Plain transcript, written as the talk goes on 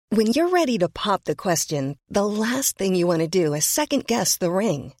When you're ready to pop the question, the last thing you want to do is second-guess the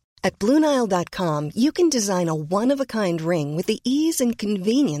ring. At BlueNile.com, you can design a one-of-a-kind ring with the ease and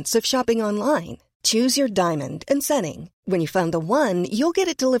convenience of shopping online. Choose your diamond and setting. When you find the one, you'll get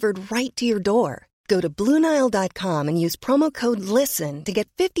it delivered right to your door. Go to BlueNile.com and use promo code LISTEN to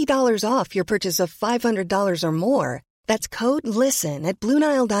get $50 off your purchase of $500 or more. That's code LISTEN at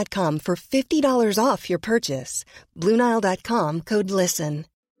BlueNile.com for $50 off your purchase. BlueNile.com, code LISTEN.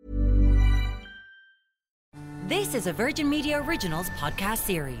 This is a Virgin Media Originals podcast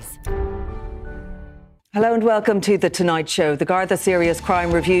series. Hello and welcome to The Tonight Show. The Garda Serious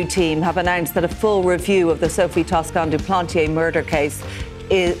Crime Review team have announced that a full review of the Sophie Toscan du Plantier murder case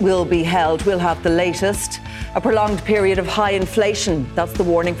will be held. We'll have the latest. A prolonged period of high inflation. That's the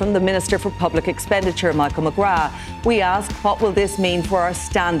warning from the Minister for Public Expenditure, Michael McGrath. We ask, what will this mean for our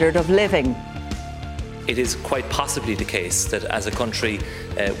standard of living? It is quite possibly the case that as a country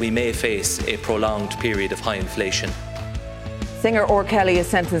we may face a prolonged period of high inflation. Singer R. Kelly is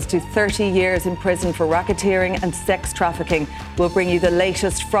sentenced to 30 years in prison for racketeering and sex trafficking. We'll bring you the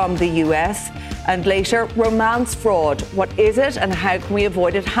latest from the US. And later, romance fraud. What is it and how can we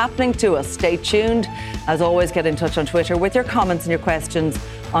avoid it happening to us? Stay tuned. As always, get in touch on Twitter with your comments and your questions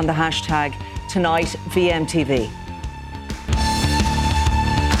on the hashtag TonightVMTV.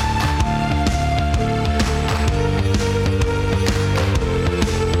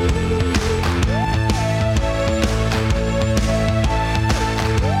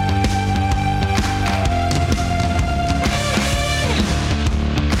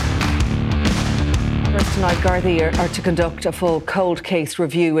 Tonight, Gardaí are to conduct a full cold case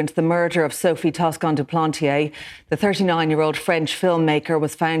review into the murder of Sophie Toscan du Plantier. The 39-year-old French filmmaker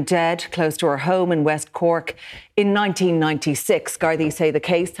was found dead close to her home in West Cork in 1996. Gardaí say the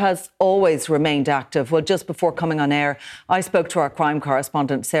case has always remained active. Well, just before coming on air, I spoke to our crime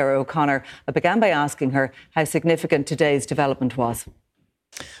correspondent, Sarah O'Connor. I began by asking her how significant today's development was.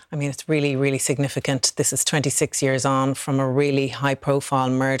 I mean, it's really, really significant. This is 26 years on from a really high-profile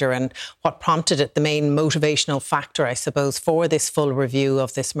murder, and what prompted it, the main motivational factor, I suppose, for this full review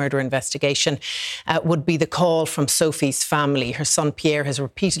of this murder investigation would be the call from Sophie's family. Her son Pierre has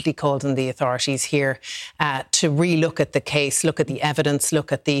repeatedly called on the authorities here to re-look at the case, look at the evidence,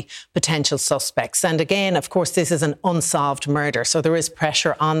 look at the potential suspects. And again, of course, this is an unsolved murder, so there is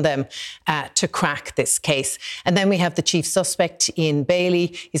pressure on them to crack this case. And then we have the chief suspect, Ian Bailey.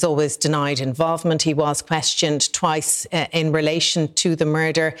 He's always denied involvement. He was questioned twice in relation to the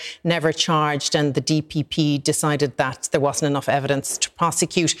murder, never charged, and the DPP decided that there wasn't enough evidence to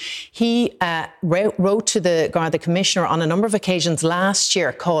prosecute. He wrote to the Garda Commissioner on a number of occasions last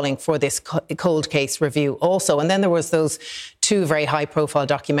year calling for this cold case review also. And then there was those two very high-profile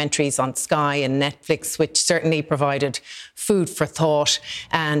documentaries on Sky and Netflix, which certainly provided food for thought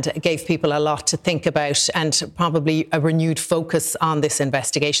and gave people a lot to think about and probably a renewed focus on this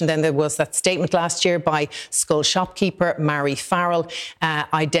investigation. Then there was that statement last year by Skull shopkeeper Mary Farrell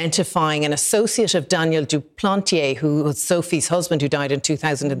identifying an associate of Daniel du Plantier, who was Sophie's husband, who died in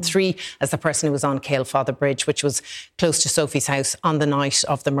 2003, as the person who was on Kailfather Bridge, which was close to Sophie's house on the night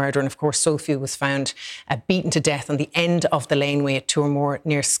of the murder. And of course, Sophie was found beaten to death on the end of the laneway at Toormore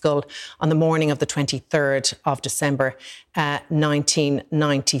near Skull on the morning of the 23rd of December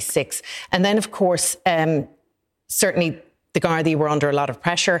 1996. And then, of course, certainly the Gardaí were under a lot of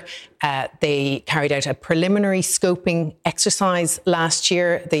pressure. They carried out a preliminary scoping exercise last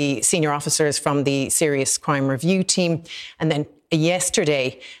year, the senior officers from the Serious Crime Review team. And then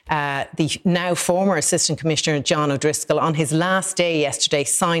yesterday, the now former Assistant Commissioner John O'Driscoll, on his last day yesterday,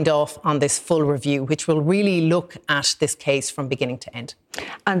 signed off on this full review, which will really look at this case from beginning to end.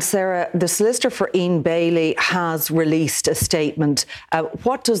 And Sarah, the solicitor for Ian Bailey has released a statement.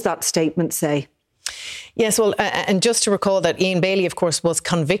 What does that statement say? Yes, well, and just to recall that Ian Bailey, of course, was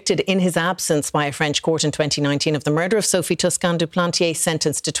convicted in his absence by a French court in 2019 of the murder of Sophie Toscan du Plantier,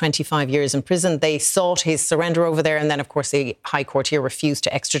 sentenced to 25 years in prison. They sought his surrender over there, and then, of course, the High Court here refused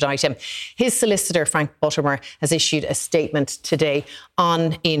to extradite him. His solicitor, Frank Buttermer, has issued a statement today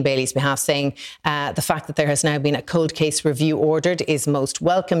on Ian Bailey's behalf, saying the fact that there has now been a cold case review ordered is most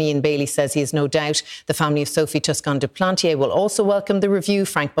welcome. Ian Bailey says he has no doubt the family of Sophie Toscan du Plantier will also welcome the review.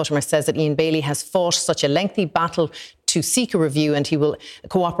 Frank Buttermer says that Ian Bailey has fought such a lengthy battle to seek a review, and he will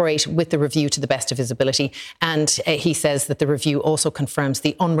cooperate with the review to the best of his ability. And he says that the review also confirms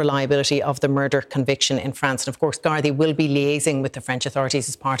the unreliability of the murder conviction in France. And of course, Gardaí will be liaising with the French authorities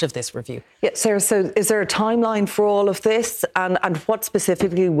as part of this review. Yeah, Sarah, so is there a timeline for all of this? And what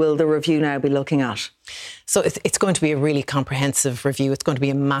specifically will the review now be looking at? So it's going to be a really comprehensive review. It's going to be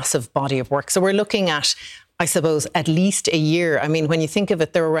a massive body of work. So we're looking at I suppose, at least a year. I mean, when you think of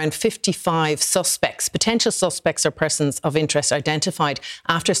it, there are around 55 suspects, potential suspects or persons of interest identified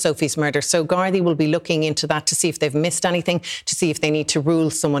after Sophie's murder. So Gardaí will be looking into that to see if they've missed anything, to see if they need to rule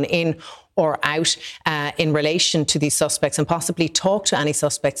someone in or out in relation to these suspects, and possibly talk to any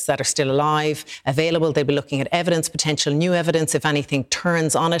suspects that are still alive, available. They'll be looking at evidence, potential new evidence, if anything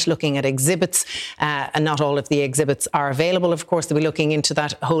turns on it, looking at exhibits, and not all of the exhibits are available. Of course, they'll be looking into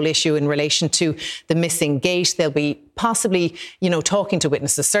that whole issue in relation to the missing gate. They'll be possibly, talking to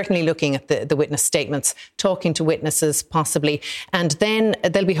witnesses, certainly looking at the witness statements, talking to witnesses possibly. And then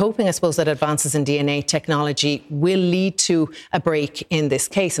they'll be hoping, I suppose, that advances in DNA technology will lead to a break in this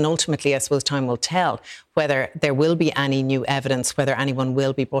case. And ultimately, I suppose time will tell whether there will be any new evidence, whether anyone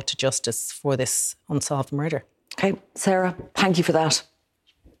will be brought to justice for this unsolved murder. OK, Sarah, thank you for that.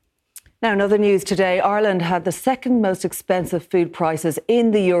 Now, in other news today, Ireland had the second most expensive food prices in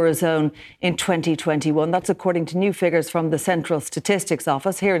the Eurozone in 2021. That's according to new figures from the Central Statistics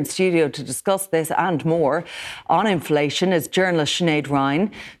Office. Here in studio to discuss this and more on inflation is journalist Sinead Ryan,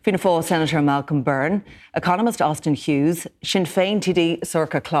 Fianna Fáil Senator Malcolm Byrne, economist Austin Hughes, Sinn Féin TD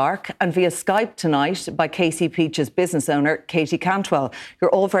Sorcha Clarke, and via Skype tonight by Casey Peach's business owner, Katie Cantwell. You're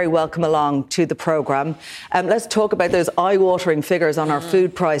all very welcome along to the programme. Let's talk about those eye-watering figures on our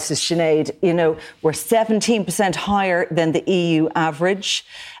food prices, Sinead. We're 17% higher than the EU average.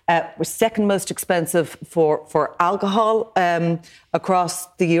 We're second most expensive for alcohol across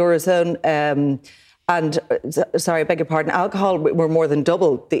the Eurozone. I beg your pardon, alcohol, we're more than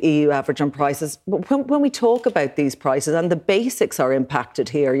double the EU average on prices. When we talk about these prices, and the basics are impacted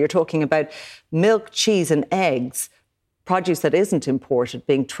here, you're talking about milk, cheese and eggs, produce that isn't imported,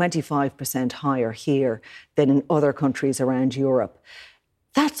 being 25% higher here than in other countries around Europe.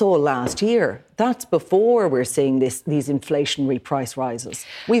 That's all last year. That's before we're seeing these inflationary price rises.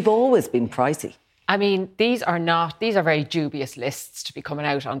 We've always been pricey. I mean, these are very dubious lists to be coming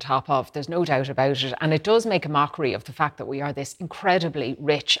out on top of. There's no doubt about it. And it does make a mockery of the fact that we are this incredibly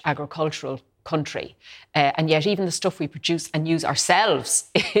rich agricultural country. And yet even the stuff we produce and use ourselves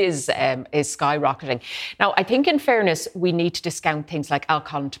is skyrocketing. Now, I think in fairness, we need to discount things like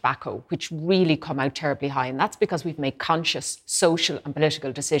alcohol and tobacco, which really come out terribly high. And that's because we've made conscious social and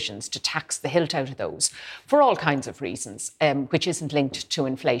political decisions to tax the hilt out of those for all kinds of reasons, which isn't linked to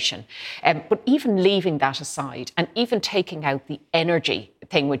inflation. But even leaving that aside and even taking out the energy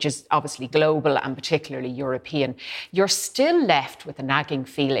thing, which is obviously global and particularly European, you're still left with a nagging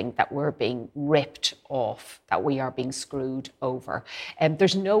feeling that we're being ripped off, that we are being screwed over.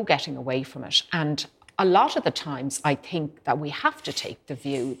 There's no getting away from it. And a lot of the times, I think that we have to take the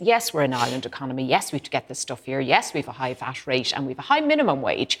view, yes, we're an island economy, yes, we have to get this stuff here, yes, we have a high VAT rate and we have a high minimum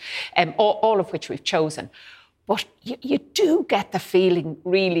wage, all of which we've chosen. But you do get the feeling,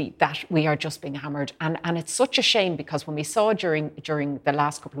 really, that we are just being hammered. And it's such a shame, because when we saw during the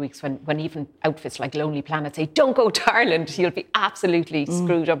last couple of weeks, when even outfits like Lonely Planet say, don't go to Ireland, you'll be absolutely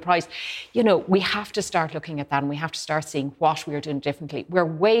screwed on price. We have to start looking at that, and we have to start seeing what we're doing differently. We're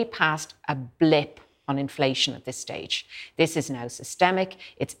way past a blip on inflation at this stage. This is now systemic,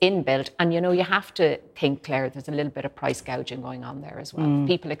 it's inbuilt, and you have to think, Claire, there's a little bit of price gouging going on there as well.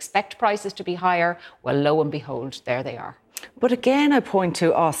 People expect prices to be higher, well, lo and behold, there they are. But again, I point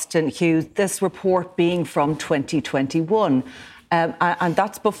to Austin Hughes, this report being from 2021. And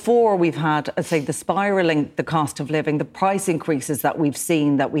that's before we've had, the spiralling, the cost of living, the price increases that we've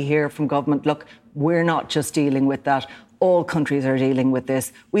seen, that we hear from government. Look, we're not just dealing with that. All countries are dealing with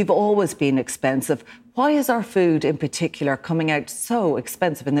this. We've always been expensive. Why is our food in particular coming out so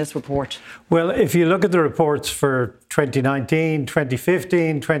expensive in this report? Well, if you look at the reports for 2019,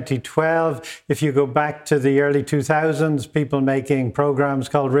 2015, 2012, if you go back to the early 2000s, people making programmes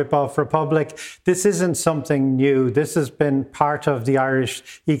called Rip Off Republic, this isn't something new. This has been part of the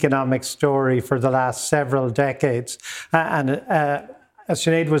Irish economic story for the last several decades. As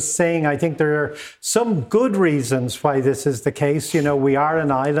Sinead was saying, I think there are some good reasons why this is the case. We are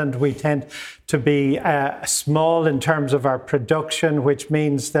an island. We tend to be small in terms of our production, which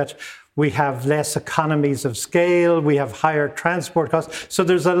means that we have less economies of scale. We have higher transport costs. So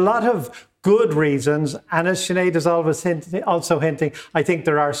there's a lot of good reasons. And as Sinead is always also hinting, I think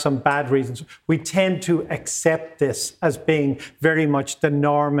there are some bad reasons. We tend to accept this as being very much the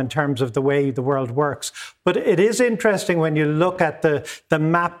norm in terms of the way the world works. But it is interesting when you look at the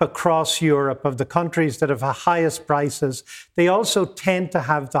map across Europe of the countries that have the highest prices, they also tend to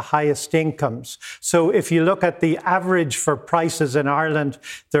have the highest incomes. So if you look at the average for prices in Ireland,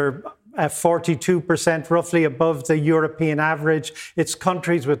 they're 42% roughly above the European average. It's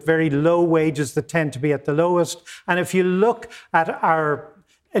countries with very low wages that tend to be at the lowest. And if you look at our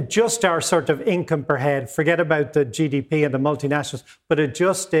adjust our sort of income per head, forget about the GDP and the multinationals, but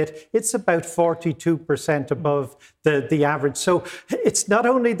adjust it, it's about 42% above the average. So it's not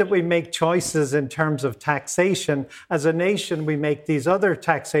only that we make choices in terms of taxation. As a nation, we make these other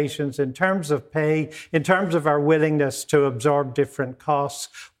taxations in terms of pay, in terms of our willingness to absorb different costs.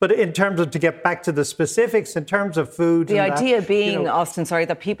 But in terms of, to get back to the specifics, in terms of food... The idea being, Austin,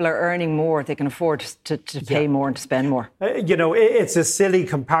 that people are earning more, they can afford to pay more and to spend more. It's a silly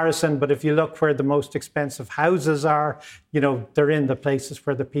comparison, but if you look where the most expensive houses are, they're in the places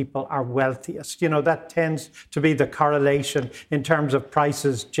where the people are wealthiest. That tends to be the correlation in terms of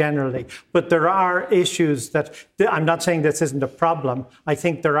prices generally. But there are issues that, I'm not saying this isn't a problem, I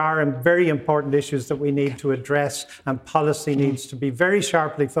think there are very important issues that we need to address, and policy needs to be very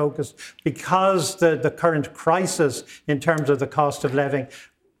sharply focused, because the current crisis in terms of the cost of living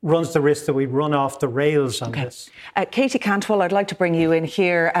runs the risk that we run off the rails on this. Katie Cantwell, I'd like to bring you in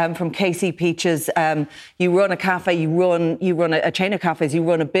here from KC Peaches. You run a cafe, you run a chain of cafes, you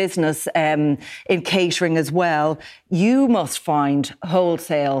run a business in catering as well. You must find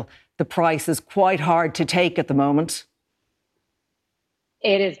wholesale, the prices quite hard to take at the moment.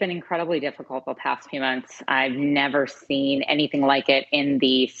 It has been incredibly difficult the past few months. I've never seen anything like it in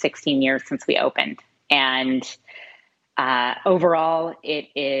the 16 years since we opened. And overall, it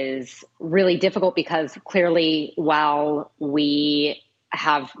is really difficult because clearly, while we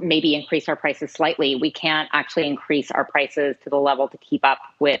have maybe increased our prices slightly, we can't actually increase our prices to the level to keep up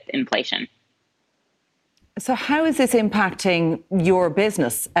with inflation. So how is this impacting your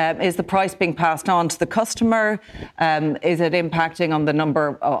business? Is the price being passed on to the customer? Is it impacting on the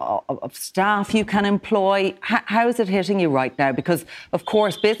number of staff you can employ? How is it hitting you right now? Because, of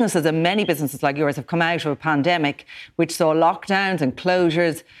course, businesses, and many businesses like yours, have come out of a pandemic which saw lockdowns and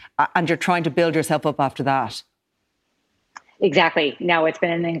closures, and you're trying to build yourself up after that. Exactly. No, it's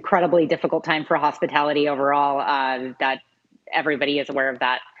been an incredibly difficult time for hospitality overall. That everybody is aware of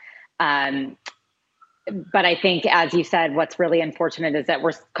that. But I think, as you said, what's really unfortunate is that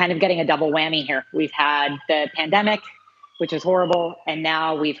we're kind of getting a double whammy here. We've had the pandemic, which is horrible, and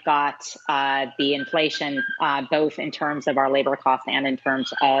now we've got the inflation, both in terms of our labor costs and in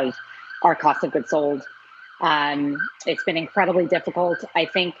terms of our cost of goods sold. It's been incredibly difficult. I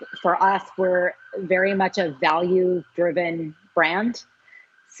think for us, we're very much a value-driven brand.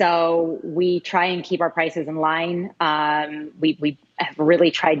 So we try and keep our prices in line. We have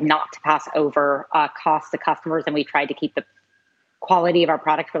really tried not to pass over costs to customers, and we tried to keep the quality of our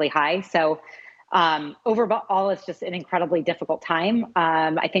product really high. So overall, it's just an incredibly difficult time.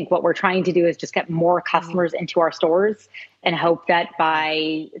 I think what we're trying to do is just get more customers into our stores and hope that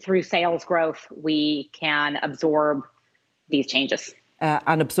through sales growth, we can absorb these changes.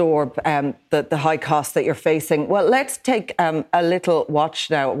 And absorb the high costs that you're facing. Well, let's take a little watch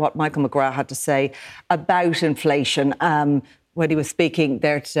now at what Michael McGrath had to say about inflation when he was speaking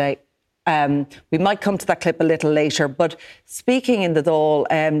there today. We might come to that clip a little later, but speaking in the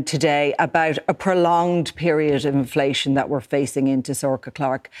Dáil today about a prolonged period of inflation that we're facing into Sorcha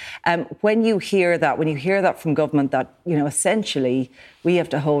Clark. When you hear that from government, that essentially we have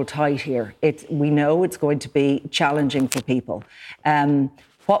to hold tight here. We know it's going to be challenging for people.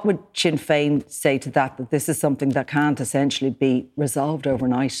 What would Sinn Féin say to that this is something that can't essentially be resolved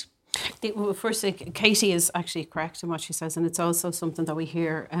overnight? Well, firstly, Katie is actually correct in what she says, and it's also something that we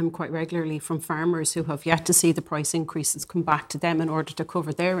hear quite regularly from farmers who have yet to see the price increases come back to them in order to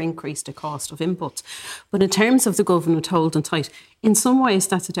cover their increased cost of inputs. But in terms of the government holding tight, in some ways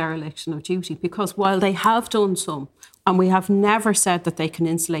that's a dereliction of duty, because while they have done some, and we have never said that they can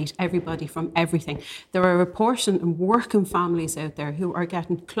insulate everybody from everything, there are a portion of working families out there who are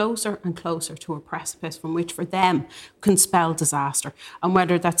getting closer and closer to a precipice from which for them can spell disaster. And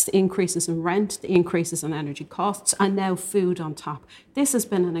whether that's the increases in rent, the increases in energy costs, and now food on top. This has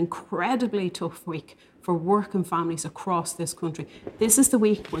been an incredibly tough week for working families across this country. This is the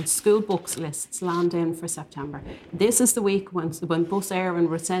week when school books lists land in for September. This is the week when Bus Éireann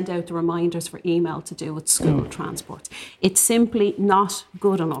will send out the reminders for email to do with school transport. It's simply not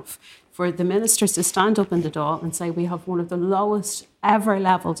good enough for the ministers to stand up in the Dáil and say we have one of the lowest ever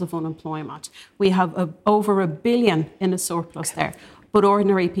levels of unemployment. We have over $1 billion in a surplus there. But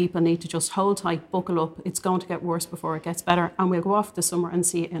ordinary people need to just hold tight, buckle up. It's going to get worse before it gets better. And we'll go off this summer and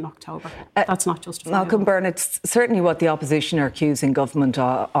see it in October. That's not justifiable. Malcolm Byrne, it's certainly what the opposition are accusing government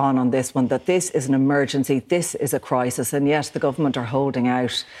on this one, that this is an emergency, this is a crisis. And yet the government are holding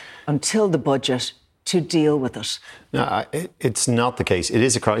out until the budget to deal with it. No, it's not the case. It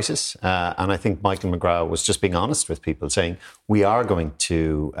is a crisis. And I think Michael McGrath was just being honest with people, saying we are going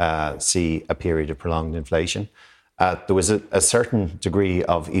to see a period of prolonged inflation. there was a certain degree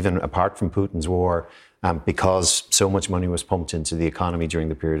of, even apart from Putin's war, because so much money was pumped into the economy during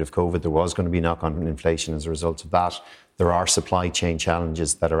the period of COVID, there was going to be knock-on inflation as a result of that. There are supply chain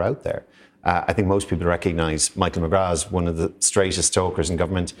challenges that are out there. I think most people recognise Michael McGrath as one of the straightest talkers in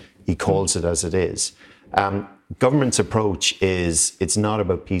government. He calls it as it is. Government's approach is, it's not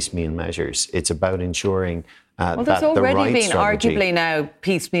about piecemeal measures. It's about ensuring well, there's already been arguably now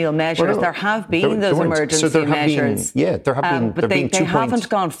piecemeal measures. Well, no, there have been those emergency measures. There have been. But they haven't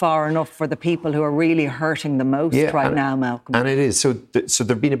gone far enough for the people who are really hurting the most now, Malcolm. And it is. So there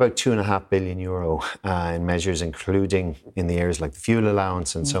have been about €2.5 billion in measures, including in the areas like the fuel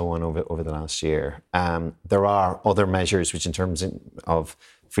allowance and so on over the last year. There are other measures which, in terms of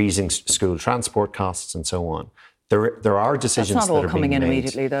freezing school transport costs and so on. There are decisions That's not all that are coming being in made.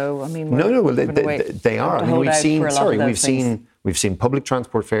 immediately, though. I mean, no. Well, they are. I mean, we've seen public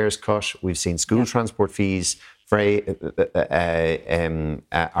transport fares cut. We've seen school transport fees are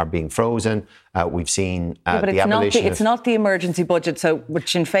being frozen. We've seen the abolition. It's not the emergency budget. So what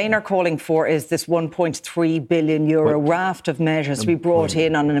Sinn Féin are calling for is this €1.3 billion raft of measures to be brought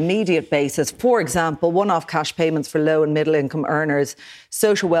in on an immediate basis. For example, one-off cash payments for low and middle income earners,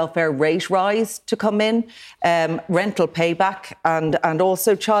 social welfare rate rise to come in, rental payback, and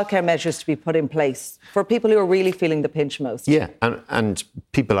also childcare measures to be put in place for people who are really feeling the pinch most. Yeah, and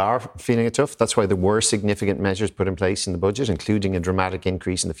people are feeling it tough. That's why there were significant measures put in place in the budget, including a dramatic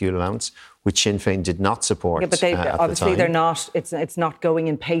increase in the fuel allowance, which Sinn Féin did not support. Yeah, but obviously they're not. It's not going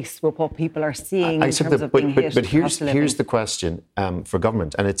in pace with what people are seeing in terms of being hit. But here's the question for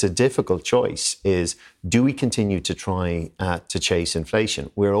government, and it's a difficult choice: is do we continue to try to chase inflation?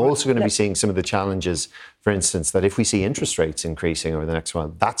 We're also going to be seeing some of the challenges. For instance, that if we see interest rates increasing over the next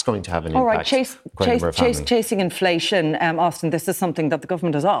while, that's going to have an impact. All right, chasing inflation, Austin, this is something that the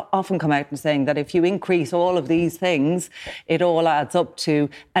government has often come out and saying that if you increase all of these things, it all adds up to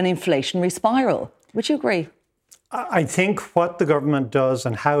an inflationary spiral. Would you agree? I think what the government does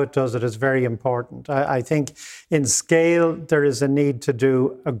and how it does it is very important. I think in scale, there is a need to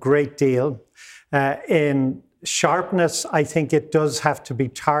do a great deal. In sharpness, I think it does have to be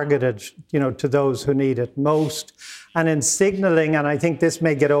targeted, to those who need it most. And in signalling, and I think this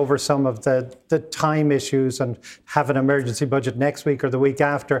may get over some of the time issues and have an emergency budget next week or the week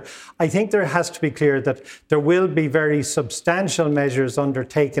after, I think there has to be clear that there will be very substantial measures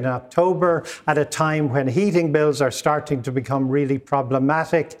undertaken in October at a time when heating bills are starting to become really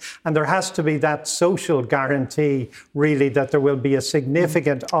problematic. And there has to be that social guarantee, really, that there will be a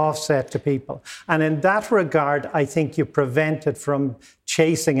significant offset to people. And in that regard, I think you prevent it from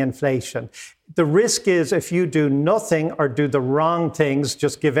chasing inflation. The risk is if you do nothing or do the wrong things,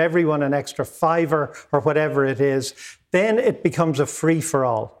 just give everyone an extra $5 or whatever it is, then it becomes a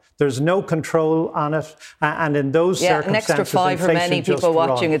free-for-all. There's no control on it. And in those circumstances, an extra $5 for many people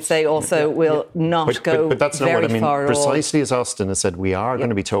watching it say also will not go but that's not very what I mean. far Precisely as Austin has said, we are going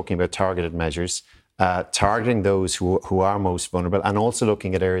to be talking about targeted measures. Targeting those who are most vulnerable, and also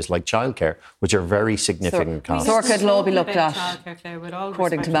looking at areas like childcare, which are very significant costs. So could law be looked at,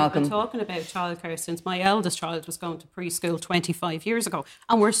 according to Malcolm. I've been talking about childcare since my eldest child was going to preschool 25 years ago,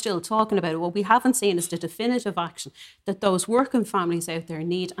 and we're still talking about it. What we haven't seen is the definitive action that those working families out there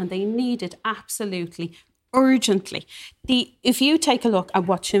need, and they need it absolutely urgently. If you take a look at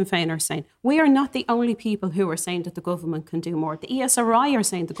what Sinn Féin are saying, we are not the only people who are saying that the government can do more. The ESRI are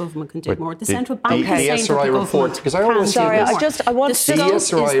saying the government can do more. The Central Bank is saying that the government can do more. The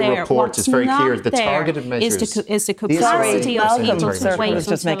ESRI report is very clear. The targeted measures is the capacity of people to wait was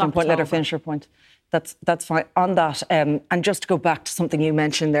just making a point. Let her finish her point. That's fine. On that, and just to go back to something you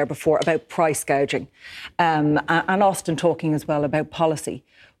mentioned there before about price gouging, and Austin talking as well about policy.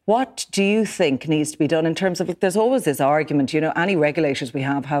 What do you think needs to be done in terms of, there's always this argument, any regulators we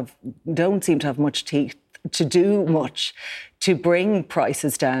have don't seem to have much teeth to do much to bring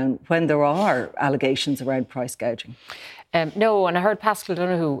prices down when there are allegations around price gouging? No, and I heard Paschal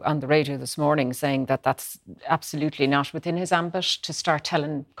Donoghue on the radio this morning saying that that's absolutely not within his ambit to start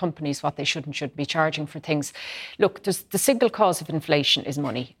telling companies what they should and shouldn't be charging for things. Look, the single cause of inflation is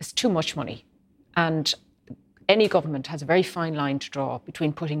money. It's too much money. And any government has a very fine line to draw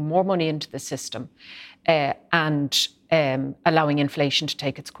between putting more money into the system and allowing inflation to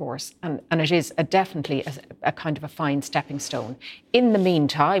take its course. And it is definitely a kind of a fine stepping stone. In the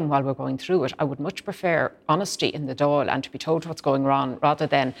meantime, while we're going through it, I would much prefer honesty in the Dáil and to be told what's going on rather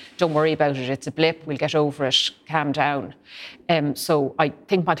than, don't worry about it, it's a blip, we'll get over it, calm down. So I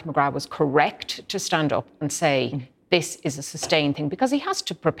think Michael McGrath was correct to stand up and say, this is a sustained thing, because he has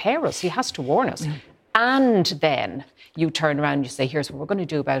to prepare us, he has to warn us. and then you turn around and you say, here's what we're going to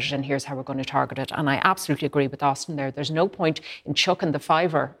do about it and here's how we're going to target it. And I absolutely agree with Austin there. There's no point in chucking the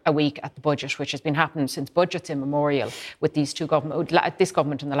 $5 a week at the budget, which has been happening since budgets immemorial with these two this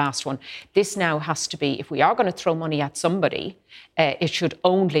government and the last one. This now has to be, if we are going to throw money at somebody, it should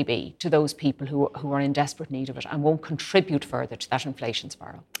only be to those people who are in desperate need of it and won't contribute further to that inflation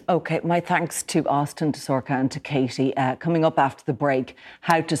spiral. OK, my thanks to Austin, to Sorcha and to Katie. Coming up after the break,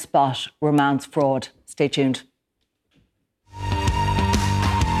 how to spot romance fraud. Stay tuned.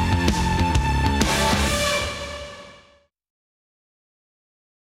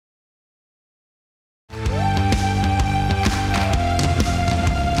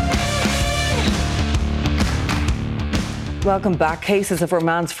 Welcome back. Cases of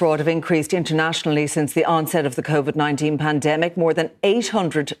romance fraud have increased internationally since the onset of the COVID-19 pandemic. More than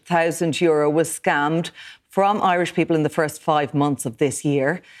 €800,000 was scammed from Irish people in the first 5 months of this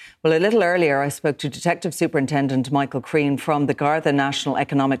year. Well, a little earlier, I spoke to Detective Superintendent Michael Crean from the Garda National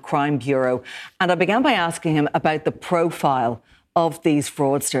Economic Crime Bureau, and I began by asking him about the profile of these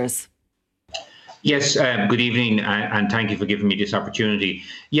fraudsters. Yes, good evening, and thank you for giving me this opportunity.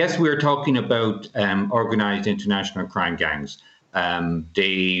 Yes, we're talking about organised international crime gangs.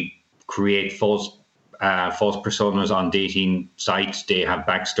 They create false personas on dating sites. They have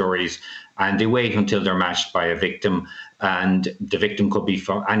backstories, and they wait until they're matched by a victim. And the victim could be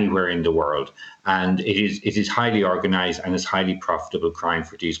from anywhere in the world. And it is highly organised and is highly profitable crime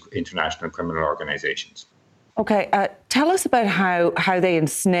for these international criminal organisations. OK, tell us about how they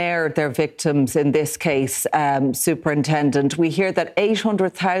ensnare their victims in this case, Superintendent. We hear that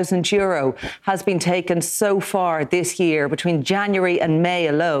 €800,000 has been taken so far this year, between January and May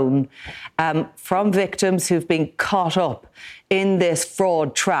alone, from victims who've been caught up in this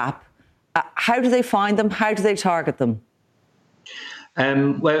fraud trap. How do they find them? How do they target them?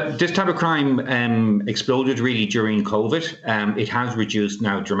 Well, this type of crime exploded really during COVID. It has reduced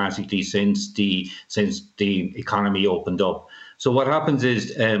now dramatically since the economy opened up. So what happens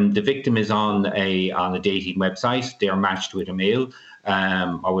is the victim is on a dating website. They are matched with a male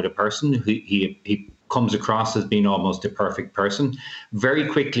or with a person who he comes across as being almost a perfect person. Very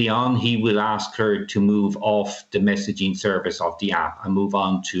quickly on, he will ask her to move off the messaging service of the app and move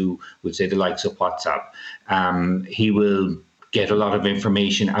on to, we'll say, the likes of WhatsApp. He will get a lot of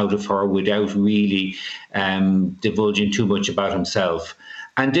information out of her without really divulging too much about himself.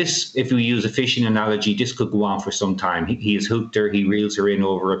 And this, if we use a fishing analogy, this could go on for some time. He has hooked her, he reels her in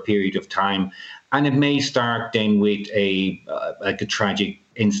over a period of time. And it may start then with a tragic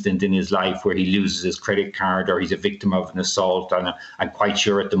incident in his life where he loses his credit card or he's a victim of an assault. And I'm quite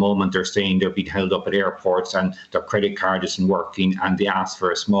sure at the moment they're saying they're being held up at airports and their credit card isn't working and they ask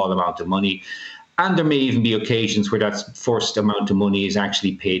for a small amount of money. And there may even be occasions where that first amount of money is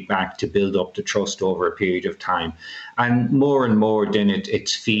actually paid back to build up the trust over a period of time. And more then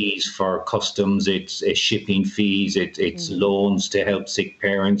it's fees for customs, it's shipping fees, it's loans to help sick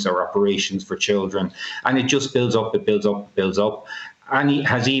parents or operations for children. And it just builds up, it builds up, it builds up. And he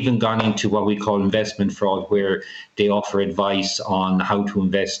has even gone into what we call investment fraud, where they offer advice on how to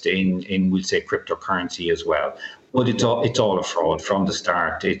invest in we'll say, cryptocurrency as well. But it's all a fraud from the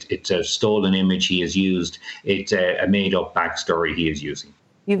start. It's a stolen image he has used. It's a made-up backstory he is using.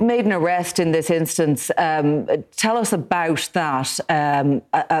 You've made an arrest in this instance. Tell us about that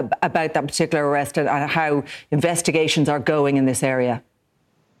particular arrest and how investigations are going in this area.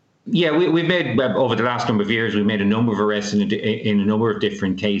 Yeah, we've made, over the last number of years, we've made a number of arrests in a number of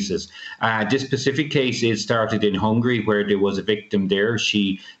different cases. This specific case is started in Hungary, where there was a victim there.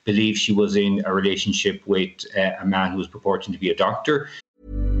 She believed she was in a relationship with a man who was purporting to be a doctor.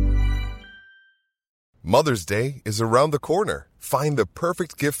 Mother's Day is around the corner. Find the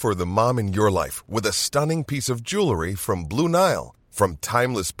perfect gift for the mom in your life with a stunning piece of jewelry from Blue Nile. From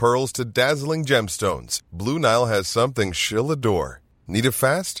timeless pearls to dazzling gemstones, Blue Nile has something she'll adore. Need it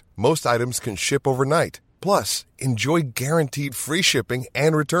fast? Most items can ship overnight. Plus, enjoy guaranteed free shipping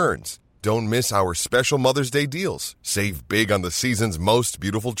and returns. Don't miss our special Mother's Day deals. Save big on the season's most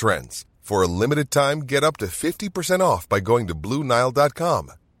beautiful trends. For a limited time, get up to 50% off by going to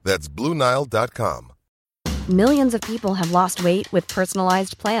BlueNile.com. That's BlueNile.com. Millions of people have lost weight with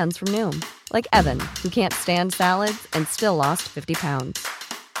personalized plans from Noom. Like Evan, who can't stand salads and still lost 50 pounds.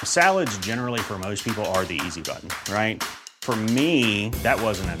 Salads generally for most people are the easy button, right? For me, that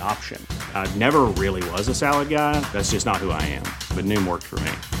wasn't an option. I never really was a salad guy. That's just not who I am. But Noom worked for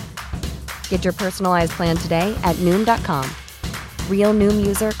me. Get your personalized plan today at Noom.com. Real Noom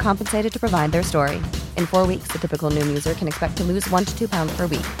user compensated to provide their story. In 4 weeks, the typical Noom user can expect to lose 1 to 2 pounds per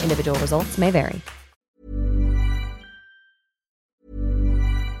week. Individual results may vary.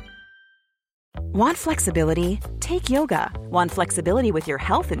 Want flexibility? Take yoga. Want flexibility with your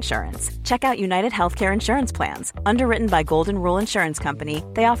health insurance? Check out United Healthcare Insurance Plans. Underwritten by Golden Rule Insurance Company,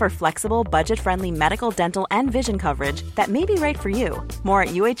 they offer flexible, budget-friendly medical, dental, and vision coverage that may be right for you. More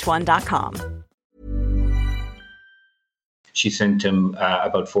at UH1.com. She sent him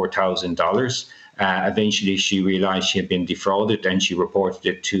about $4,000. Eventually, she realised she had been defrauded and she reported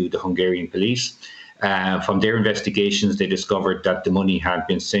it to the Hungarian police. From their investigations, they discovered that the money had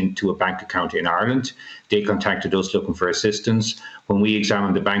been sent to a bank account in Ireland. They contacted us looking for assistance. When we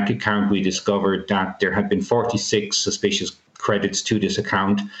examined the bank account, we discovered that there had been 46 suspicious credits to this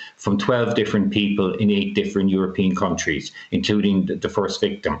account from 12 different people in 8 different European countries, including the first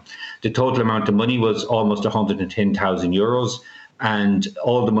victim. The total amount of money was almost 110,000 euros. And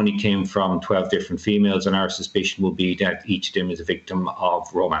all the money came from 12 different females, and our suspicion will be that each of them is a victim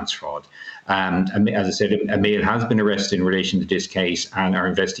of romance fraud. As I said, a male has been arrested in relation to this case, and our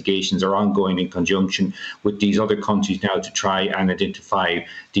investigations are ongoing in conjunction with these other countries now to try and identify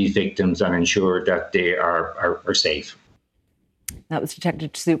these victims and ensure that they are safe. That was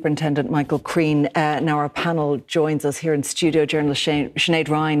Detective Superintendent Michael Crean. Now our panel joins us here in studio. Journalist Sinead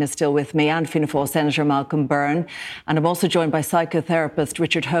Ryan is still with me, and Fianna Fáil Senator Malcolm Byrne. And I'm also joined by psychotherapist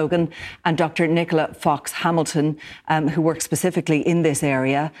Richard Hogan and Dr. Nicola Fox-Hamilton, who work specifically in this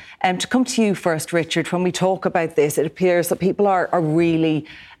area. To come to you first, Richard, when we talk about this, it appears that people are really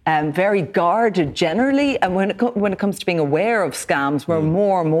very guarded generally, and when it comes to being aware of scams, we're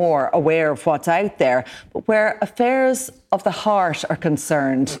more and more aware of what's out there. But where affairs of the heart are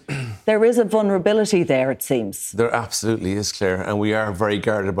concerned, there is a vulnerability there, it seems. There absolutely is, Claire, and we are very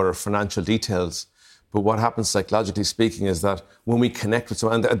guarded about our financial details. But what happens psychologically speaking is that when we connect with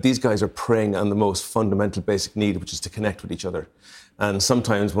someone, and these guys are preying on the most fundamental basic need, which is to connect with each other. And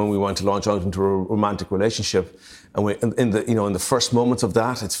sometimes when we want to launch out into a romantic relationship, and in the first moments of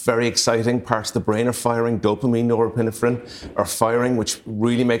that, it's very exciting. Parts of the brain are firing, dopamine, norepinephrine are firing, which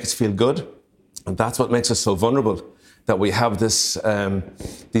really make us feel good. And that's what makes us so vulnerable, that we have these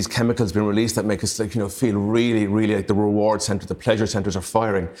chemicals being released that make us feel really, really like the reward center, the pleasure centers are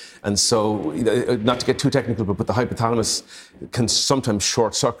firing. And so, not to get too technical, but the hypothalamus can sometimes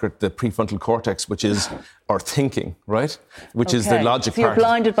short circuit the prefrontal cortex, which is our thinking, right? Which is the logic part. So you're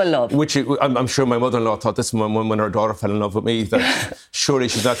blinded by love. Which I'm sure my mother-in-law thought this when her daughter fell in love with me, that surely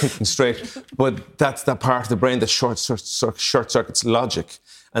she's not thinking straight. But that's that part of the brain that short circuits logic.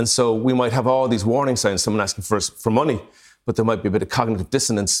 And so we might have all these warning signs, someone asking for money, but there might be a bit of cognitive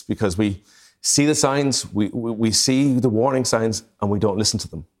dissonance because we see the signs, we see the warning signs, and we don't listen to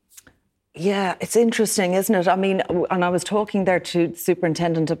them. Yeah, it's interesting, isn't it? I mean, and I was talking there to the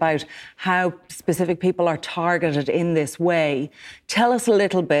superintendent about how specific people are targeted in this way. Tell us a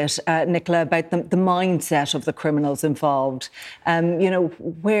little bit, Nicola, about the mindset of the criminals involved,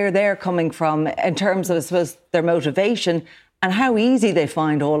 where they're coming from in terms of, I suppose, their motivation, and how easy they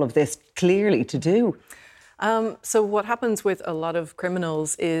find all of this clearly to do. So what happens with a lot of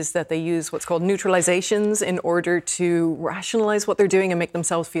criminals is that they use what's called neutralizations in order to rationalize what they're doing and make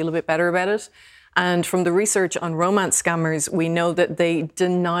themselves feel a bit better about it. And from the research on romance scammers, we know that they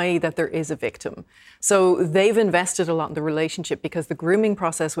deny that there is a victim. So they've invested a lot in the relationship because the grooming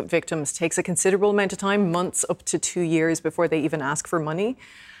process with victims takes a considerable amount of time, months up to 2 years before they even ask for money.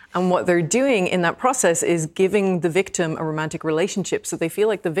 And what they're doing in that process is giving the victim a romantic relationship. So they feel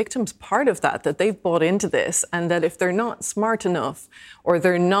like the victim's part of that they've bought into this, and that if they're not smart enough or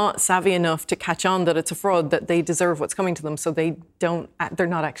they're not savvy enough to catch on that it's a fraud, that they deserve what's coming to them. So they're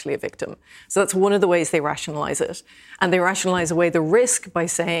not actually a victim. So that's one of the ways they rationalize it. And they rationalize away the risk by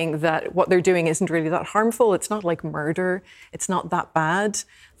saying that what they're doing isn't really that harmful. It's not like murder. It's not that bad.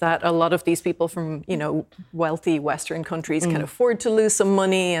 That a lot of these people from, wealthy Western countries can afford to lose some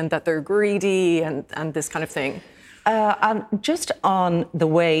money, and that they're greedy and this kind of thing. And just on the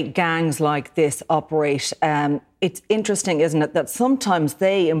way gangs like this operate, it's interesting, isn't it, that sometimes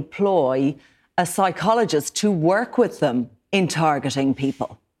they employ a psychologist to work with them in targeting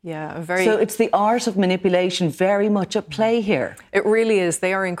people. Yeah, So it's the art of manipulation very much at play here. It really is.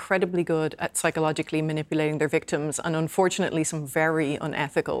 They are incredibly good at psychologically manipulating their victims. And unfortunately, some very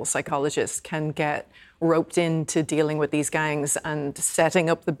unethical psychologists can get roped into dealing with these gangs and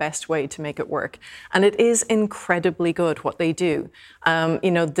setting up the best way to make it work. And it is incredibly good what they do.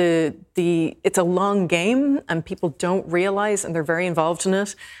 It's a long game and people don't realize, and they're very involved in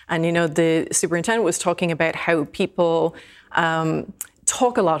it. And, the superintendent was talking about how people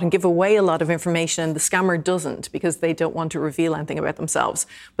talk a lot and give away a lot of information, and the scammer doesn't because they don't want to reveal anything about themselves.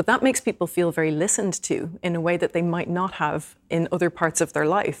 But that makes people feel very listened to in a way that they might not have in other parts of their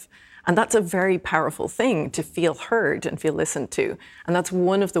life. And that's a very powerful thing, to feel heard and feel listened to. And that's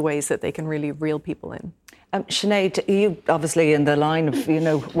one of the ways that they can really reel people in. Sinead, you obviously in the line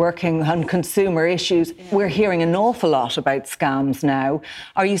of, working on consumer issues, we're hearing an awful lot about scams now.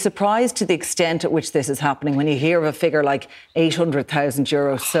 Are you surprised to the extent at which this is happening when you hear of a figure like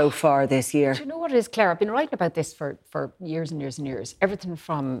 €800,000 so far this year? Do you know what it is, Claire? I've been writing about this for years and years and years. Everything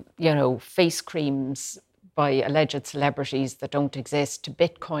from, face creams by alleged celebrities that don't exist, to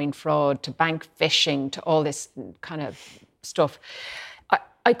Bitcoin fraud, to bank phishing, to all this kind of stuff.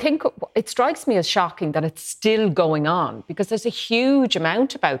 I think it strikes me as shocking that it's still going on, because there's a huge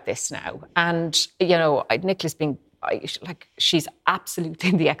amount about this now. And, Nicola's she's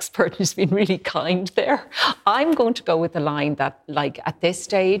absolutely the expert. She's been really kind there. I'm going to go with the line that, at this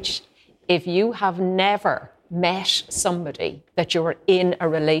stage, if you have never met somebody that you're in a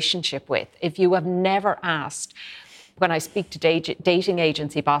relationship with, if you have never asked, when I speak to dating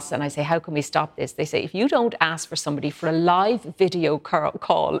agency bosses and I say, how can we stop this? They say, if you don't ask for somebody for a live video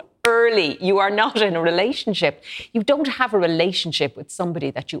call early, you are not in a relationship. You don't have a relationship with somebody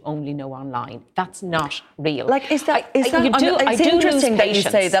that you only know online. That's not real. It's interesting that you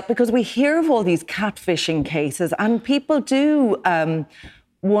say that, because we hear of all these catfishing cases and people do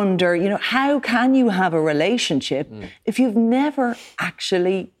wonder, how can you have a relationship if you've never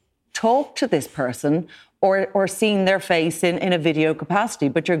actually talked to this person or seen their face in a video capacity,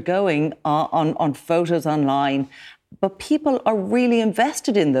 but you're going on photos online. But people are really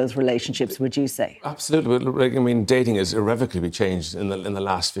invested in those relationships, would you say? Absolutely. Dating has irrevocably changed in the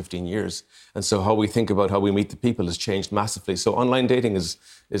last 15 years. And so how we think about how we meet the people has changed massively. So online dating is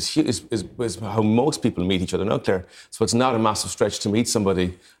how most people meet each other now, Claire. So it's not a massive stretch to meet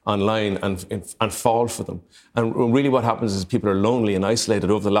somebody online and fall for them. And really what happens is people are lonely and isolated.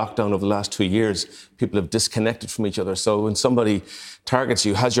 Over the lockdown over the last 2 years, people have disconnected from each other. So when somebody targets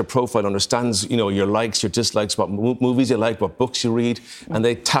you, has your profile, understands, your likes, your dislikes, what movies you like, what books you read, and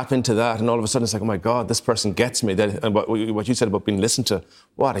they tap into that, and all of a sudden it's like, oh my God, this person gets me. And what you said about being listened to,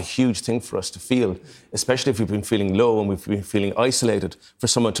 what a huge thing for us to feel, especially if we've been feeling low and we've been feeling isolated, for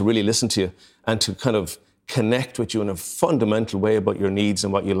someone to really listen to you and to kind of connect with you in a fundamental way about your needs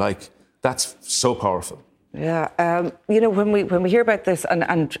and what you like. That's so powerful. Yeah, when we hear about this,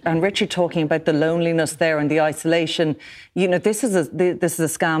 and Richard talking about the loneliness there and the isolation, this is a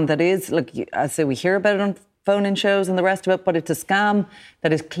scam that is, I say, we hear about it on phone-in shows and the rest of it, but it's a scam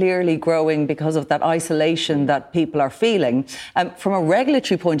that is clearly growing because of that isolation that people are feeling. From a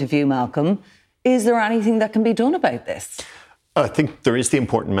regulatory point of view, Malcolm, is there anything that can be done about this? I think there is the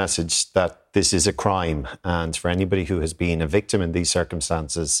important message that this is a crime, and for anybody who has been a victim in these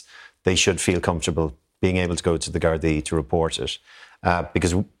circumstances, they should feel comfortable being able to go to the Gardaí to report it,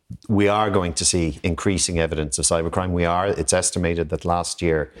 because we are going to see increasing evidence of cybercrime. It's estimated that last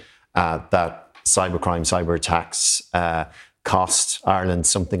year that cyber attacks cost Ireland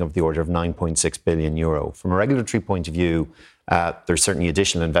something of the order of €9.6 billion. From a regulatory point of view, there's certainly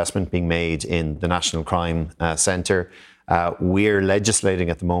additional investment being made in the National Crime Centre. We're legislating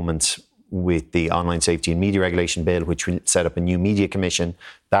at the moment with the Online Safety and Media Regulation Bill, which will set up a new media commission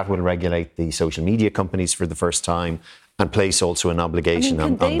that will regulate the social media companies for the first time and place also an obligation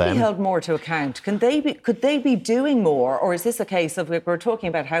on them. Can they be held more to account? Could they be doing more? Or is this a case of, we're talking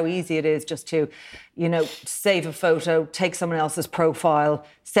about how easy it is just to, save a photo, take someone else's profile,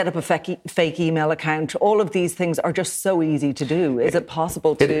 set up a fake email account. All of these things are just so easy to do. Is it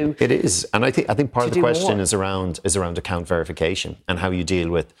possible to? It is. And I think part of the question is around account verification and how you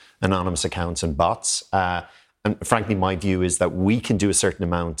deal with anonymous accounts and bots. And frankly, my view is that we can do a certain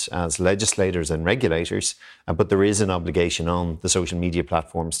amount as legislators and regulators, but there is an obligation on the social media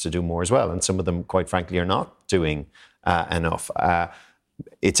platforms to do more as well. And some of them, quite frankly, are not doing enough.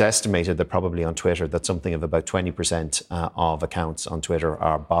 It's estimated that probably on Twitter that something of about 20% of accounts on Twitter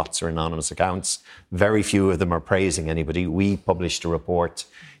are bots or anonymous accounts. Very few of them are praising anybody. We published a report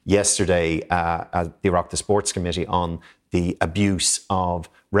yesterday at the Oireachtas Sports Committee on the abuse of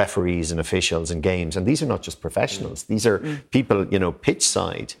referees and officials in games. And these are not just professionals. These are people, pitch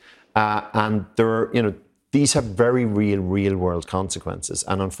side. And these have very real world consequences.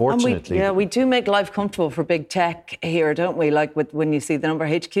 And unfortunately... we do make life comfortable for big tech here, don't we? Like when you see the number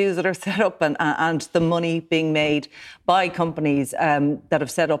of HQs that are set up and the money being made by companies that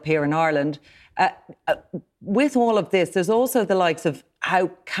have set up here in Ireland. With all of this, there's also the likes of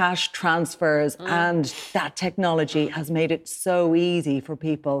how cash transfers and that technology has made it so easy for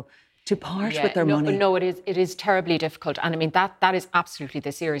people to part with their money? No, it is terribly difficult. And I mean, that is absolutely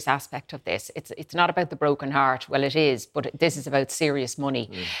the serious aspect of this. It's not about the broken heart. Well, it is, but this is about serious money.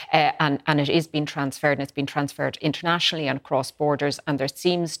 And it is being transferred, and it's been transferred internationally and across borders. And there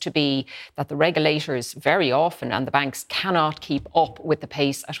seems to be that the regulators very often and the banks cannot keep up with the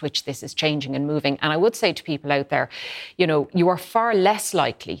pace at which this is changing and moving. And I would say to people out there, you are far less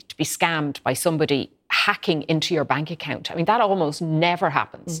likely to be scammed by somebody hacking into your bank account. I mean, that almost never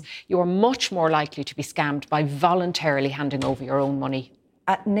happens. You are much more likely to be scammed by voluntarily handing over your own money.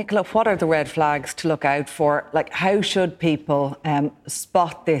 Nicola, what are the red flags to look out for? Like, how should people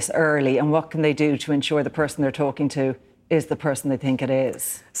spot this early, and what can they do to ensure the person they're talking to is the person they think it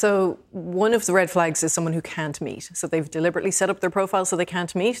is? So one of the red flags is someone who can't meet. So they've deliberately set up their profile so they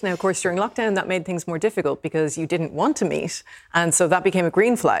can't meet. Now, of course, during lockdown, that made things more difficult because you didn't want to meet. And so that became a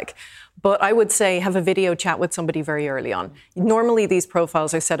green flag. But I would say have a video chat with somebody very early on. Normally, these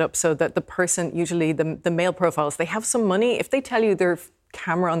profiles are set up so that the person, usually the male profiles, they have some money. If they tell you their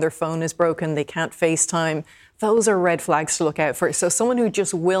camera on their phone is broken, they can't FaceTime, those are red flags to look out for. So someone who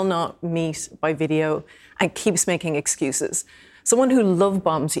just will not meet by video and keeps making excuses. Someone who love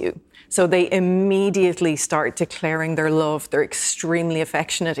bombs you. So they immediately start declaring their love. They're extremely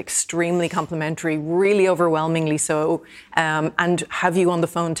affectionate, extremely complimentary, really overwhelmingly so, and have you on the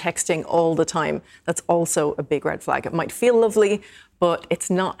phone texting all the time. That's also a big red flag. It might feel lovely, but it's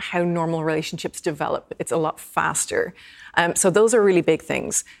not how normal relationships develop. It's a lot faster. So those are really big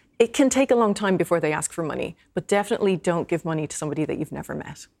things. It can take a long time before they ask for money, but definitely don't give money to somebody that you've never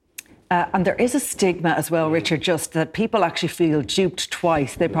met. And there is a stigma as well, Richard, just that people actually feel duped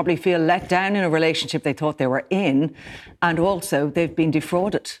twice. They probably feel let down in a relationship they thought they were in, and also they've been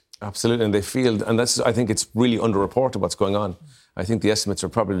defrauded. Absolutely, and they feel, and I think it's really underreported what's going on. I think the estimates are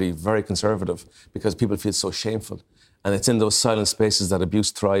probably very conservative because people feel so shameful. And it's in those silent spaces that abuse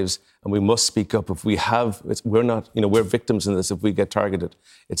thrives, and we must speak up. If we're victims in this if we get targeted.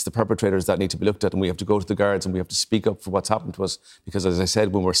 It's the perpetrators that need to be looked at, and we have to go to the guards and we have to speak up for what's happened to us. Because as I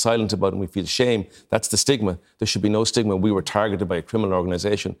said, when we're silent about it and we feel shame, that's the stigma. There should be no stigma. We were targeted by a criminal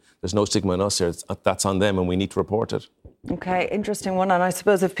organisation. There's no stigma on us here. That's on them, and we need to report it. OK, interesting one. And I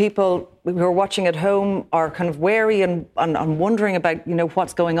suppose if people who are watching at home are kind of wary and wondering about,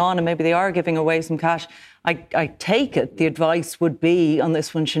 what's going on, and maybe they are giving away some cash, I take it the advice would be on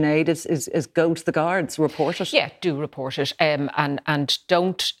this one, Sinead, is go to the guards, report it. Yeah, do report it, and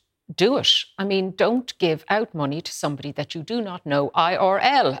don't do it. I mean, don't give out money to somebody that you do not know,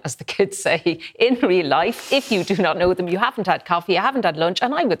 IRL, as the kids say, in real life. If you do not know them, you haven't had coffee, you haven't had lunch,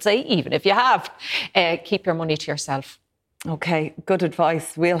 and I would say even if you have, keep your money to yourself. OK, good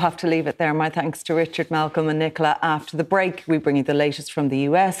advice. We'll have to leave it there. My thanks to Richard, Malcolm and Nicola. After the break, we bring you the latest from the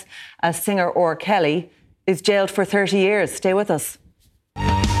US as singer R. Kelly is jailed for 30 years. Stay with us.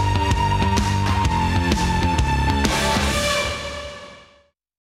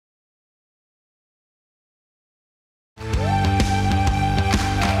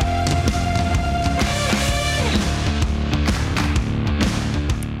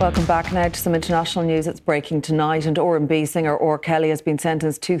 Welcome back now to some international news. It's breaking tonight, and R&B singer R. Kelly has been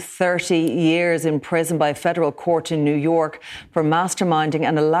sentenced to 30 years in prison by a federal court in New York for masterminding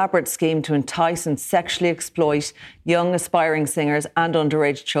an elaborate scheme to entice and sexually exploit young aspiring singers and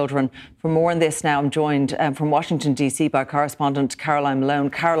underage children. For more on this now, I'm joined from Washington, D.C. by correspondent Caroline Malone.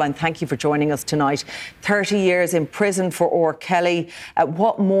 Caroline, thank you for joining us tonight. 30 years in prison for R. Kelly.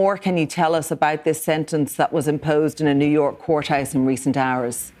 What more can you tell us about this sentence that was imposed in a New York courthouse in recent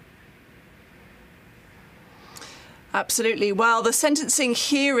hours? Absolutely. Well, the sentencing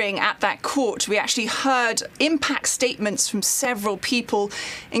hearing at that court, we actually heard impact statements from several people,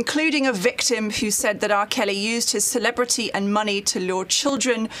 including a victim who said that R. Kelly used his celebrity and money to lure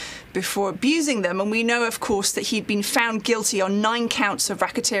children before abusing them. And we know, of course, that he'd been found guilty on 9 counts of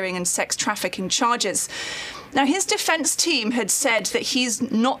racketeering and sex trafficking charges. Now, his defence team had said that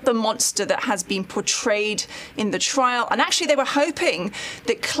he's not the monster that has been portrayed in the trial. And actually, they were hoping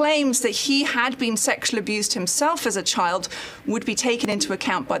that claims that he had been sexually abused himself as a child would be taken into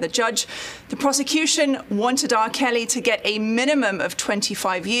account by the judge. The prosecution wanted R. Kelly to get a minimum of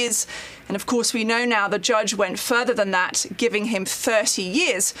 25 years. And of course, we know now the judge went further than that, giving him 30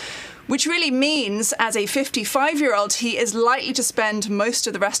 years. Which really means, as a 55-year-old, he is likely to spend most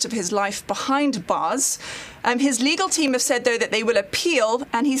of the rest of his life behind bars. His legal team have said, though, that they will appeal,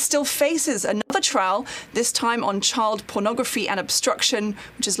 and he still faces another trial, this time on child pornography and obstruction,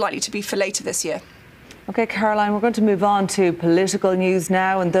 which is likely to be for later this year. OK, Caroline, we're going to move on to political news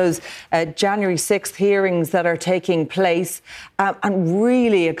now and those January 6th hearings that are taking place and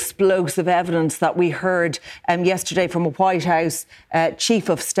really explosive evidence that we heard yesterday from a White House Chief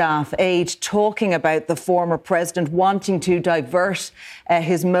of Staff aide talking about the former president wanting to divert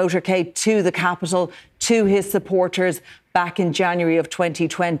his motorcade to the Capitol, to his supporters back in January of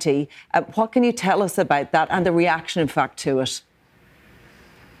 2020. What can you tell us about that and the reaction, in fact, to it?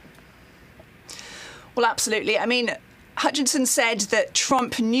 Well, absolutely. I mean, Hutchinson said that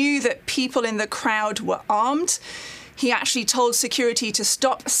Trump knew that people in the crowd were armed. He actually told security to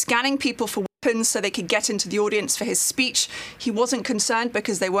stop scanning people for weapons so they could get into the audience for his speech. He wasn't concerned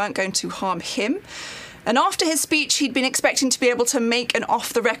because they weren't going to harm him. And after his speech, he'd been expecting to be able to make an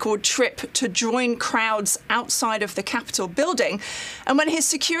off-the-record trip to join crowds outside of the Capitol building. And when his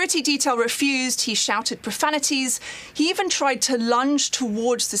security detail refused, he shouted profanities. He even tried to lunge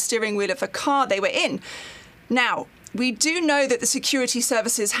towards the steering wheel of the car they were in. Now, we do know that the security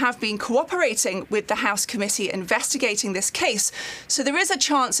services have been cooperating with the House committee investigating this case. So there is a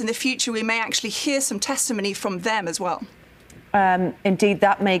chance in the future we may actually hear some testimony from them as well. Indeed,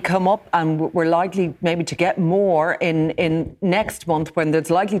 that may come up, and we're likely maybe to get more in next month when there's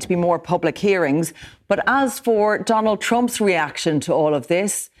likely to be more public hearings. But as for Donald Trump's reaction to all of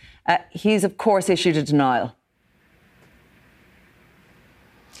this, he's, of course, issued a denial.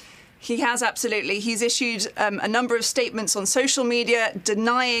 He has, absolutely. He's issued a number of statements on social media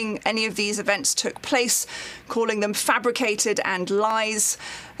denying any of these events took place, calling them fabricated and lies.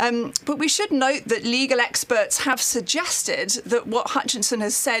 But we should note that legal experts have suggested that what Hutchinson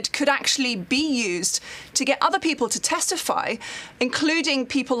has said could actually be used to get other people to testify, including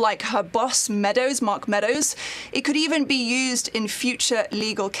people like her boss, Mark Meadows. It could even be used in future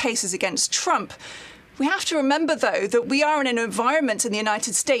legal cases against Trump. We have to remember, though, that we are in an environment in the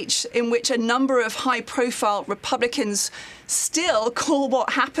United States in which a number of high-profile Republicans still call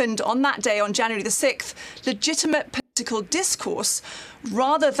what happened on that day, on January the 6th, legitimate political discourse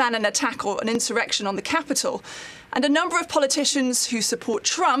rather than an attack or an insurrection on the Capitol. And a number of politicians who support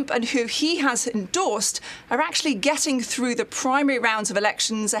Trump and who he has endorsed are actually getting through the primary rounds of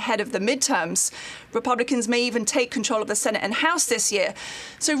elections ahead of the midterms. Republicans may even take control of the Senate and House this year.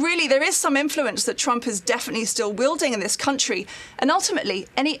 So really, there is some influence that Trump is definitely still wielding in this country. And ultimately,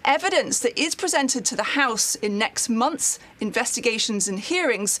 any evidence that is presented to the House in next month's investigations and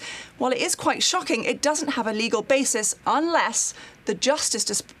hearings, while it is quite shocking, it doesn't have a legal basis unless the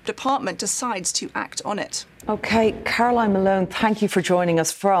Justice Department decides to act on it. OK, Caroline Malone, thank you for joining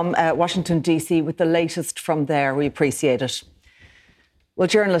us from Washington, D.C. with the latest from there. We appreciate it. Well,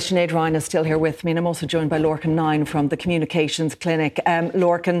 journalist Sinead Ryan is still here with me, and I'm also joined by Lorcan Nine from the Communications Clinic.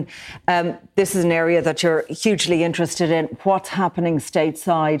 Lorcan, this is an area that you're hugely interested in, what's happening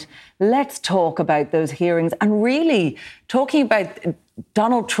stateside. Let's talk about those hearings and really talking about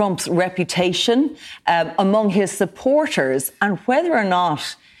Donald Trump's reputation among his supporters and whether or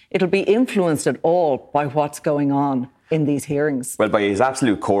not it'll be influenced at all by what's going on in these hearings. Well, by his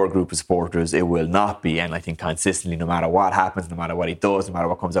absolute core group of supporters, it will not be. And I think consistently, no matter what happens, no matter what he does, no matter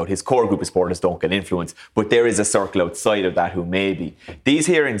what comes out, his core group of supporters don't get influenced. But there is a circle outside of that who may be. These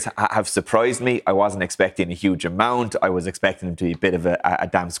hearings have surprised me. I wasn't expecting a huge amount. I was expecting them to be a bit of a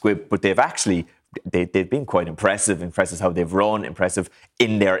damn squib. But they've actually... They've been quite impressive how they've run, impressive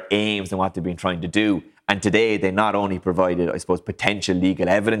in their aims and what they've been trying to do. And today they not only provided, I suppose, potential legal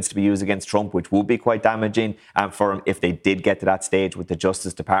evidence to be used against Trump, which would be quite damaging for him if they did get to that stage with the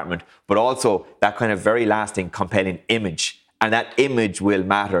Justice Department, but also that kind of very lasting, compelling image. And that image will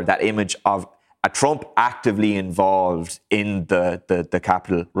matter, that image of a Trump actively involved in the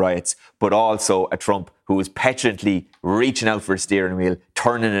Capitol riots, but also a Trump who was petulantly reaching out for a steering wheel,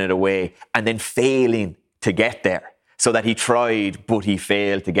 turning it away, and then failing to get there. So that he tried, but he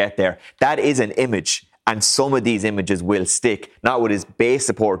failed to get there. That is an image. And some of these images will stick, not with his base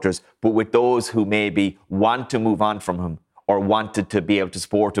supporters, but with those who maybe want to move on from him or wanted to be able to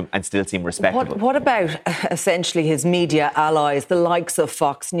support him and still seem respectable. What about essentially his media allies, the likes of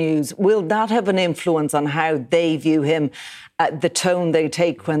Fox News? Will that have an influence on how they view him, the tone they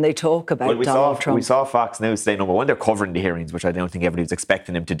take when they talk about Donald Trump? We saw Fox News today, number one, they're covering the hearings, which I don't think everybody was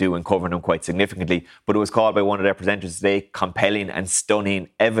expecting them to do, and covering them quite significantly. But it was called by one of their presenters today compelling and stunning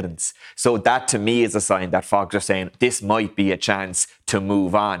evidence. So that to me is a sign that Fox are saying this might be a chance to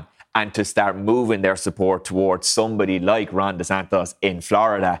move on and to start moving their support towards somebody like Ron DeSantis in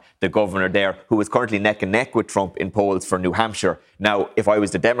Florida, the governor there, who is currently neck and neck with Trump in polls for New Hampshire. Now, if I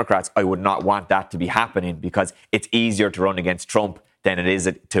was the Democrats, I would not want that to be happening because it's easier to run against Trump than it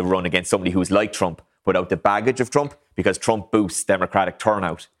is to run against somebody who's like Trump without the baggage of Trump, because Trump boosts Democratic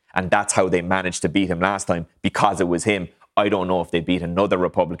turnout. And that's how they managed to beat him last time, because it was him. I don't know if they beat another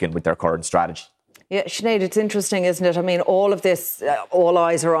Republican with their current strategy. Yeah, Sinead, it's interesting, isn't it? I mean, all of this, all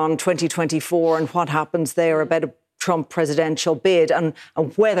eyes are on 2024 and what happens there about a Trump presidential bid and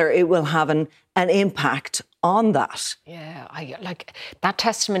whether it will have an impact on that. Yeah, I like that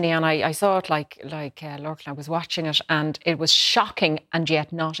testimony, and I saw it like Lorcan. I was watching it, and it was shocking, and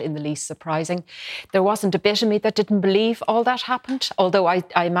yet not in the least surprising. There wasn't a bit of me that didn't believe all that happened. Although I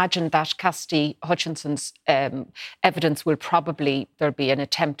imagine that Cassidy Hutchinson's evidence will probably, there'll be an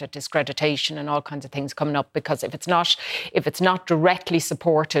attempt at discreditation and all kinds of things coming up, because if it's not directly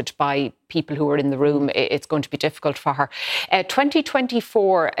supported by people who are in the room, it's going to be difficult for her.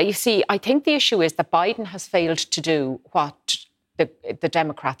 2024, you see, I think the issue is that Biden has failed to do what the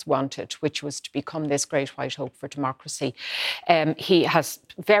Democrats wanted, which was to become this great white hope for democracy. He has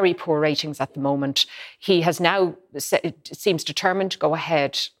very poor ratings at the moment. He has now, seems determined to go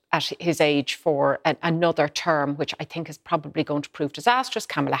ahead at his age for another term, which I think is probably going to prove disastrous.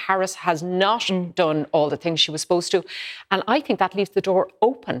 Kamala Harris has not done all the things she was supposed to. And I think that leaves the door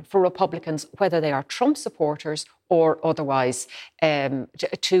open for Republicans, whether they are Trump supporters or otherwise,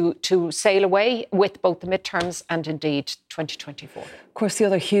 to sail away with both the midterms and indeed 2024. Of course, the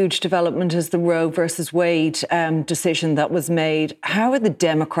other huge development is the Roe versus Wade decision that was made. How are the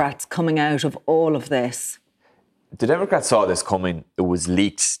Democrats coming out of all of this? The Democrats saw this coming. It was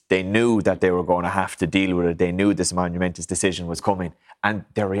leaked. They knew that they were going to have to deal with it. They knew this monumentous decision was coming. And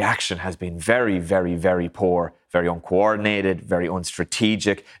their reaction has been very, very, very poor, very uncoordinated, very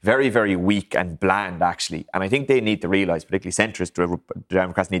unstrategic, very, very weak and bland, actually. And I think they need to realise, particularly centrist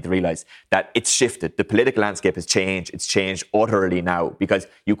Democrats need to realise, that it's shifted. The political landscape has changed. It's changed utterly now, because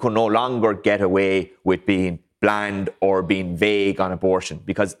you can no longer get away with being bland or being vague on abortion,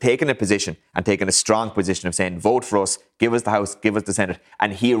 because taking a position and taking a strong position of saying, vote for us, give us the House, give us the Senate,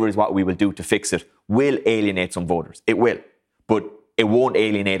 and here is what we will do to fix it, will alienate some voters. It will. But it won't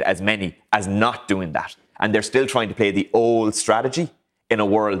alienate as many as not doing that. And they're still trying to play the old strategy in a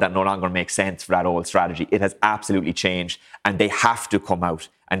world that no longer makes sense for that old strategy. It has absolutely changed, and they have to come out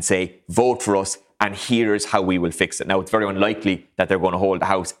and say, vote for us, and here's how we will fix it. Now, it's very unlikely that they're going to hold the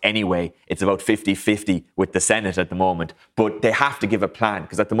House anyway. It's about 50-50 with the Senate at the moment. But they have to give a plan,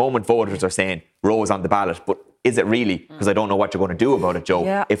 because at the moment voters are saying Roe is on the ballot. But is it really? Because I don't know what you're going to do about it,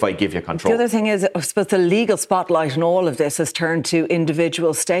 Joe, if I give you control. The other thing is, I suppose the legal spotlight in all of this has turned to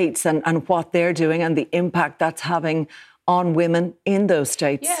individual states and what they're doing and the impact that's having on women in those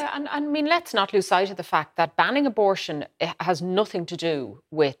states. Yeah, and I mean, let's not lose sight of the fact that banning abortion has nothing to do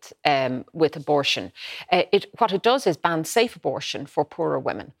with abortion. What it does is ban safe abortion for poorer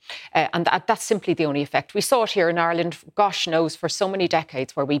women. And that's simply the only effect. We saw it here in Ireland, gosh knows, for so many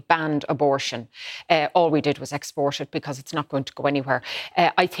decades where we banned abortion. All we did was export it because it's not going to go anywhere.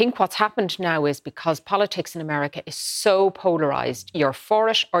 I think what's happened now is because politics in America is so polarised, you're for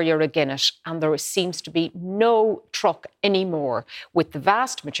it or you're against it, and there seems to be no truck anymore with the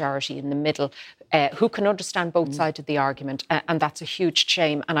vast majority in the middle who can understand both sides of the argument, and that's a huge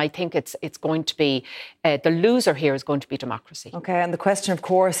shame. And I think it's going to be the loser here is going to be democracy. Okay, and the question, of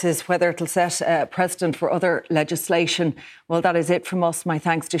course, is whether it'll set precedent for other legislation. Well, that is it from us. My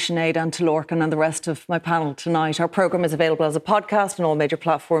thanks to Sinead and to Lorcan and the rest of my panel tonight. Our programme is available as a podcast on all major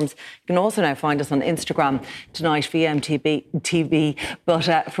platforms. You can also now find us on Instagram tonight, VMTV.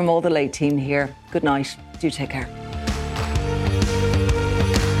 But from all the late team here, good night. Do take care.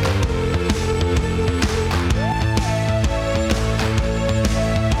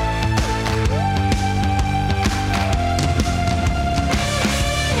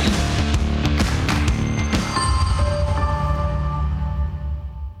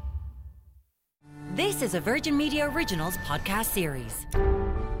 This is a Virgin Media Originals podcast series.